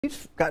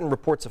We've gotten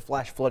reports of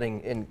flash flooding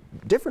in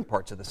different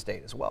parts of the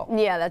state as well.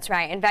 Yeah, that's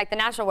right. In fact, the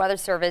National Weather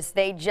Service,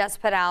 they just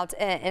put out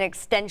an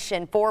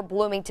extension for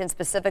Bloomington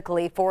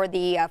specifically for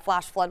the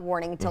flash flood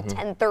warning until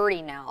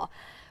 10:30 now.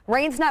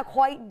 Rain's not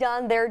quite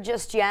done there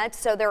just yet,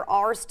 so there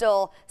are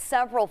still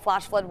several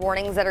flash flood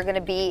warnings that are going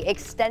to be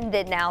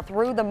extended now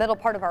through the middle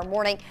part of our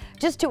morning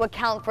just to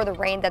account for the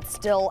rain that's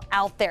still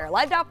out there.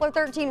 Live Doppler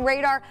 13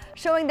 radar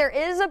showing there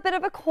is a bit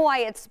of a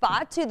quiet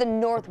spot to the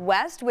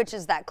northwest, which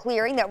is that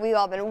clearing that we've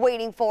all been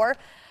waiting for.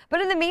 But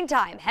in the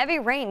meantime, heavy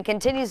rain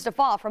continues to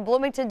fall from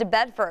Bloomington to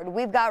Bedford.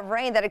 We've got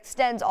rain that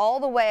extends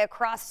all the way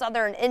across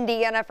southern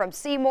Indiana from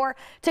Seymour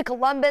to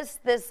Columbus.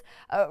 This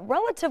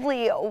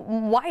relatively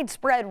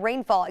widespread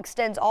rainfall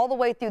extends all the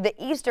way through the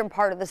eastern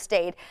part of the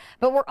state.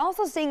 But we're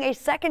also seeing a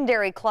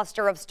secondary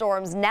cluster of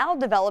storms now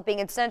developing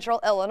in central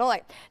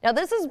Illinois. Now,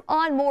 this is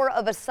on more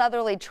of a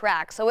southerly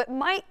track, so it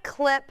might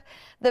clip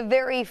the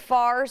very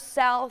far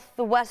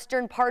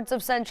southwestern parts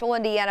of central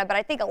Indiana, but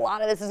I think a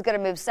lot of this is going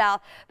to move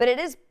south. But it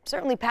is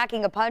certainly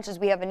packing a punch as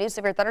we have a new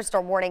severe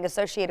thunderstorm warning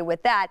associated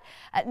with that.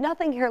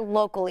 Nothing here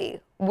locally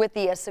with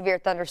the severe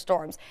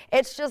thunderstorms.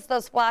 It's just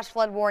those flash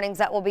flood warnings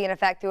that will be in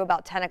effect through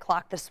about 10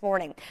 o'clock this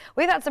morning.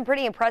 We've had some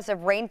pretty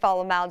impressive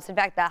rainfall amounts. In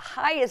fact, the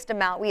highest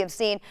amount we have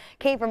seen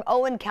came from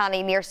Owen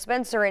County near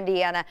Spencer,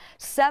 Indiana,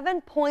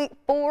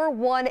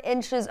 7.41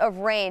 inches of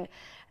rain.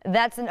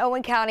 That's in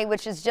Owen County,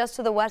 which is just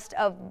to the west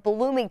of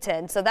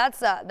Bloomington. So that's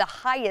the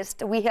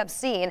highest we have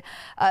seen.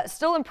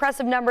 Still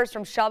impressive numbers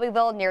from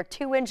Shelbyville, near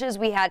 2 inches.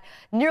 We had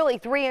nearly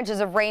 3 inches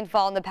of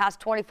rainfall in the past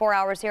 24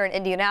 hours here in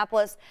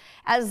Indianapolis.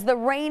 As the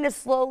rain is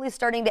slowly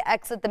starting to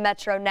exit the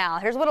metro now.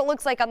 Here's what it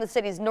looks like on the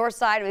city's north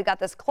side. We've got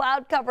this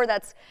cloud cover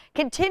that's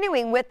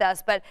continuing with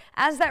us. But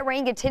as that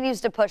rain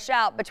continues to push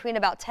out between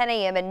about 10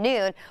 a.m. and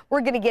noon,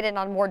 we're going to get in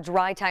on more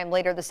dry time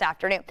later this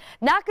afternoon.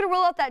 Not going to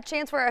rule out that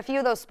chance for a few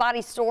of those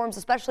spotty storms,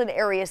 especially the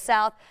area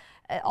south.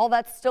 All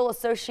that's still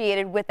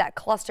associated with that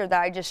cluster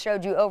that I just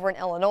showed you over in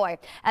Illinois.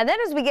 And then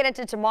as we get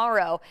into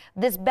tomorrow,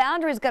 this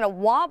boundary is going to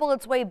wobble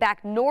its way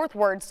back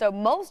northward, so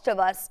most of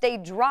us stay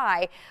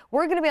dry.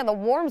 We're going to be on the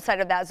warm side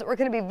of that, so we're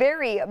going to be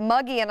very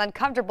muggy and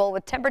uncomfortable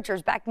with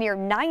temperatures back near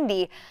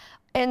 90.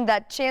 And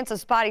that chance of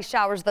spotty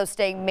showers, though,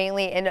 staying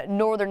mainly in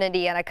northern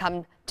Indiana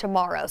come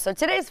tomorrow. So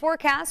today's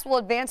forecast will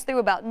advance through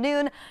about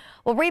noon.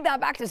 We'll rebound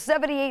back to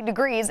 78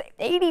 degrees,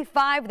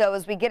 85 though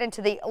as we get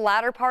into the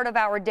latter part of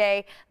our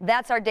day.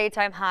 That's our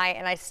daytime high,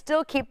 and I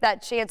still keep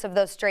that chance of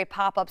those stray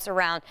pop-ups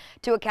around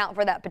to account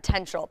for that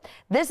potential.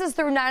 This is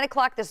through 9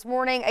 o'clock this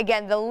morning.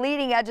 Again, the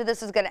leading edge of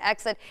this is going to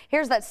exit.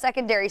 Here's that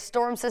secondary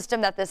storm system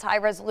that this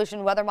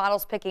high-resolution weather model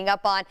is picking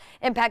up on,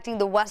 impacting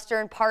the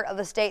western part of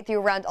the state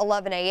through around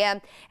 11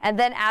 a.m. And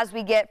then as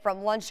we get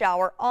from lunch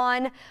hour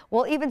on,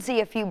 we'll even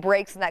see a few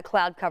breaks in that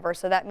cloud cover.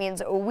 So that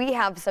means we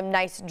have some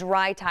nice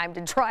dry time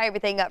to dry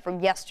everything up from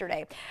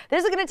yesterday.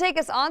 This is going to take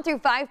us on through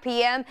 5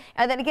 p.m.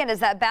 And then again, as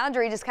that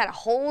boundary just kind of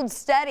holds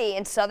steady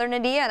in southern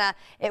Indiana,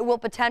 it will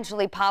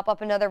potentially pop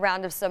up another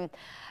round of some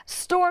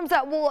storms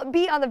that will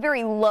be on the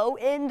very low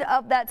end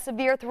of that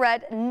severe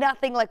threat.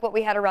 Nothing like what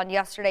we had around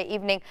yesterday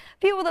evening. A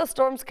few of those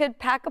storms could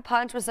pack a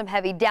punch with some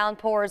heavy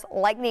downpours,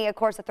 lightning, of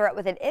course, a threat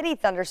within any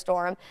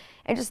thunderstorm.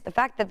 And just the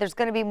fact that there's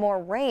going to be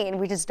more rain,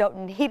 we just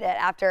don't need it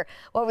after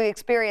what we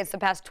experienced the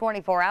past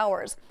 24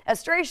 hours. A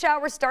stray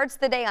shower starts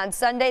the day on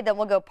Sunday, then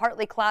we'll go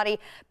partly cloudy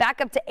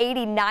back up to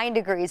 89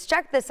 degrees.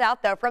 Check this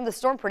out, though, from the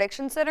Storm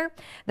Prediction Center.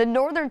 The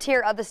northern tier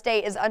of the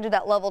state is under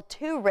that level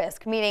 2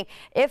 risk, meaning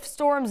if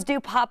storms do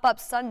pop up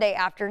Sunday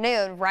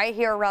afternoon right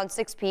here around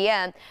 6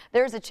 p.m.,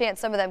 there's a chance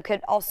some of them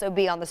could also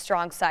be on the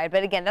strong side.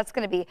 But again, that's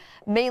going to be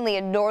mainly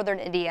in northern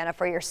Indiana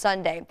for your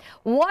Sunday.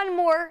 One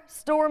more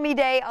stormy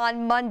day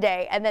on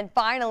Monday, and then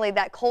finally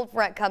that cold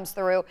front comes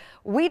through.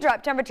 We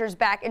drop temperatures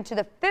back into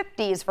the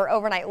 50s for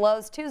overnight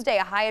lows. Tuesday,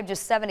 a high of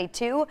just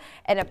 72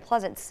 and a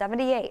pleasant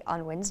 78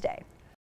 on Wednesday.